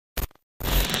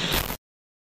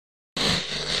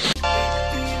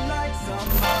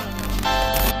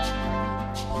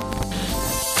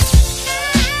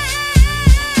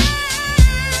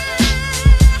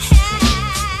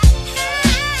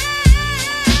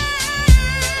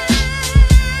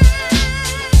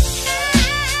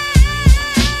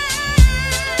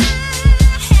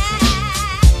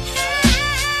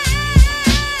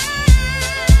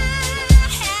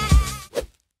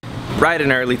bright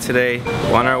and early today.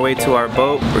 We're on our way to our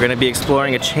boat. We're gonna be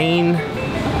exploring a chain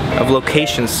of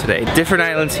locations today. Different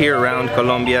islands here around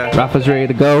Colombia. Rafa's ready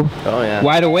to go. Oh yeah.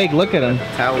 Wide awake, look at him.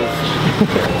 Towels.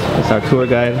 That's our tour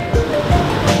guide.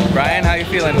 Brian, how you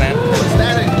feeling, man?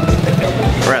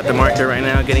 We're at the market right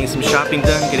now getting some shopping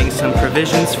done, getting some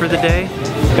provisions for the day.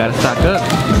 Gotta stock up.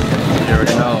 You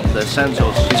already know, the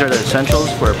essentials. These are the essentials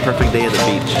for a perfect day at the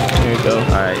beach. Here you go.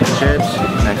 Alright, chips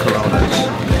and Coronas.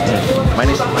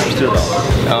 Minus $2 though.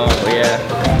 Oh yeah.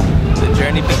 The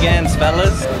journey begins,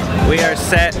 fellas. We are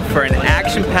set for an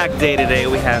action-packed day today.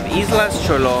 We have Islas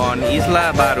Cholón,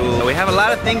 Isla Barú. We have a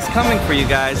lot of things coming for you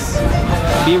guys.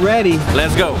 Be ready.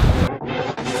 Let's go.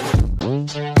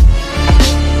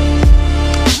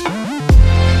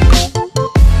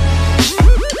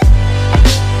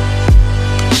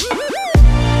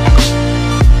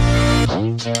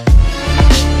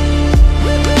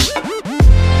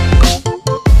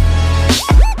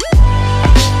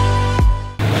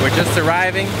 Just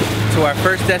arriving to our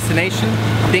first destination.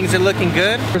 Things are looking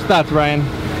good. First thoughts, Ryan?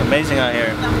 It's amazing out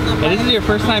here. And this is your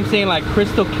first time seeing like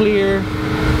crystal clear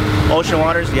ocean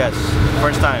waters? Yes,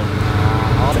 first time.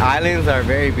 The islands are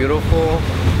very beautiful.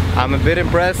 I'm a bit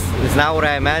impressed. It's not what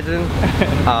I imagined.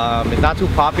 It's not too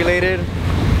populated.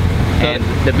 And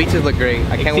the beaches look great.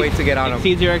 I can't wait to get on them.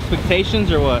 Exceeds your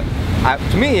expectations or what?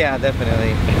 To me, yeah,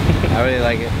 definitely. I really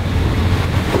like it.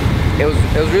 It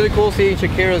was really cool seeing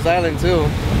Shakira's island too.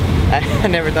 I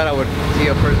never thought I would see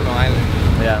a personal island.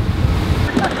 Yeah.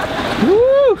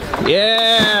 Woo!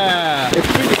 Yeah! It's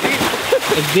pretty deep.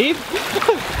 It's deep?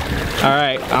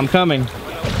 Alright, I'm coming.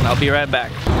 I'll be right back.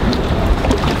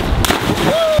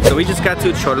 So we just got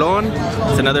to Cholón.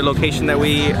 It's another location that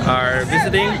we are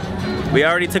visiting. We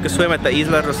already took a swim at the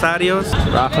Isla Rosarios.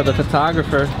 Rafa, the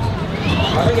photographer.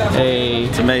 Hey.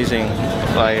 It's amazing.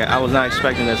 Like, I was not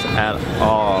expecting this at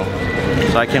all.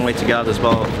 So I can't wait to get out of this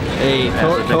boat. Hey,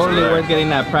 totally worth getting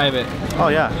that private. Oh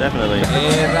yeah, definitely.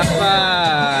 Hey,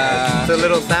 Rafa! It's a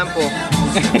little sample.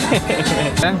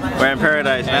 We're in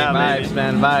paradise now, vibes, baby.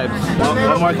 Man, vibes.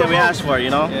 What more can we ask for, you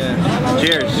know? Yeah.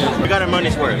 Cheers. We got our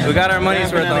money's worth. We got our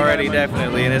money's worth already,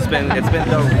 definitely, and it's been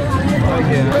dope.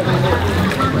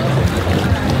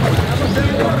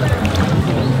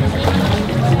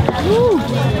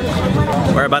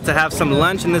 We're about to have some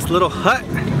lunch in this little hut.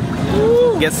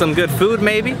 Woo. Get some good food,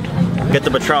 maybe. Get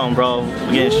the Patron, bro.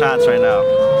 We're getting shots right now.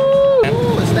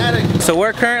 So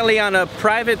we're currently on a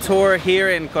private tour here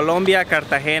in Colombia,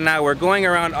 Cartagena. We're going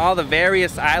around all the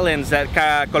various islands that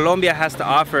Colombia has to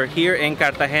offer here in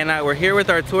Cartagena. We're here with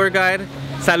our tour guide.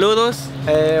 Saludos.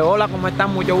 Hola, ¿cómo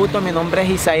están? Mucho gusto. Mi nombre es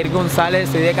Isair González,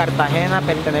 soy de Cartagena,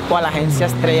 pertenezco a la agencia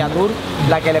Estrella Tours,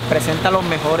 la que les presenta los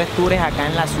mejores tours acá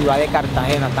en la ciudad de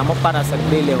Cartagena. Estamos para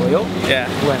servirles, ¿oyó? Yeah.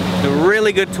 Bueno. A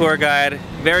really good tour guide,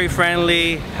 very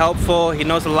friendly, helpful. He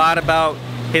knows a lot about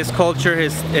his culture,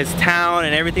 his town,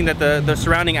 and everything that the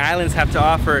surrounding islands have to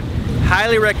offer.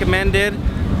 Highly recommended.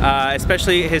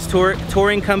 Especially his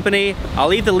touring company. I'll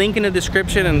leave the link in the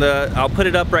description and I'll put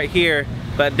it up right here,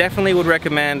 but definitely would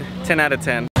recommend. 10 out of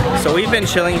 10. So we've been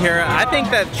chilling here. I think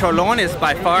that Cholón is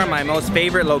by far my most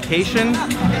favorite location.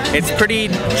 It's pretty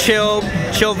chill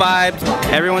vibes.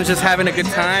 Everyone's just having a good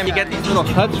time. You get these little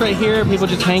huts right here, people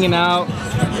just hanging out.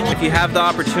 If you have the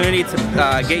opportunity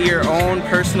to get your own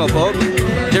personal boat,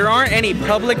 there aren't any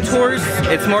public tours.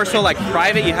 It's more so like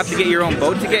private. You have to get your own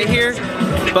boat to get here.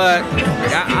 But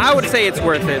I would say it's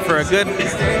worth it for a good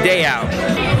day out.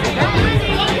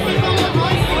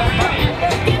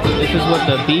 This is what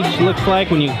the beach looks like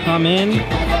when you come in.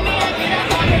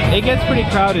 It gets pretty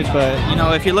crowded, but you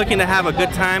know, if you're looking to have a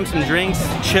good time, some drinks,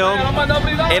 chill,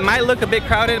 it might look a bit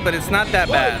crowded, but it's not that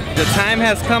bad. The time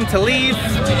has come to leave.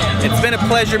 It's been a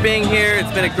pleasure being here.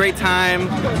 It's been a great time,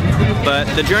 but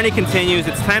the journey continues.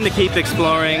 It's time to keep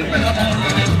exploring.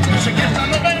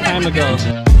 Time to go.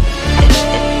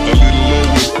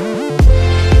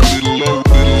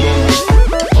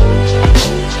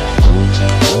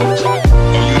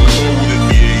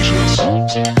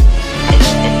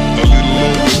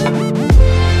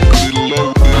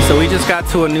 So we just got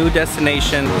to a new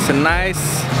destination. It's a nice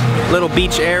little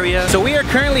beach area. So we are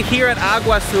currently here at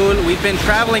Agua Azul. We've been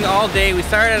traveling all day. We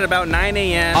started at about 9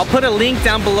 a.m. I'll put a link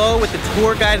down below with the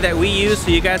tour guide that we use so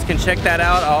you guys can check that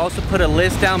out. I'll also put a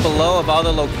list down below of all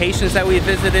the locations that we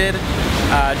visited.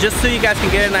 Just so you guys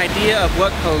can get an idea of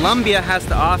what Colombia has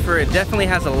to offer. It definitely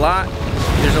has a lot.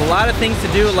 There's a lot of things to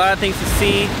do, a lot of things to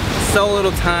see, so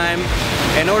little time.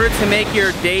 In order to make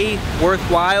your day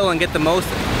worthwhile and get the most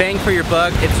bang for your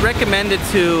buck, it's recommended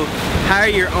to hire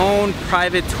your own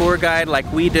private tour guide like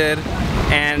we did,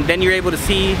 and then you're able to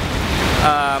see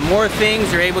more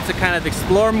things, you're able to kind of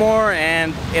explore more,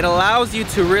 and it allows you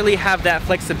to really have that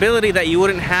flexibility that you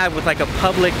wouldn't have with like a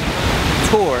public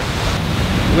tour.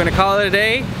 We're gonna call it a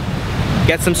day,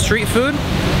 get some street food,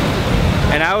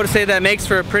 and I would say that makes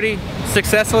for a pretty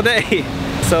successful day.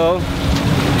 So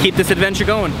keep this adventure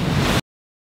going.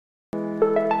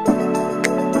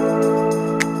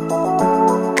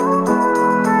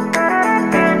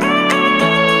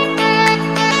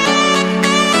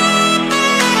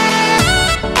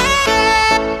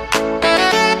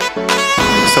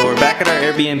 So we're back at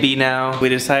our Airbnb now. We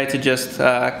decided to just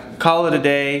call it a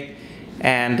day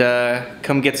and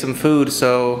come get some food.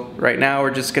 So right now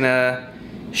we're just gonna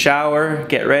shower,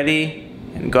 get ready,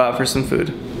 and go out for some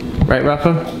food. Right,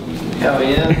 Rafa? Hell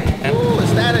yeah. Ooh,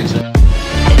 ecstatic.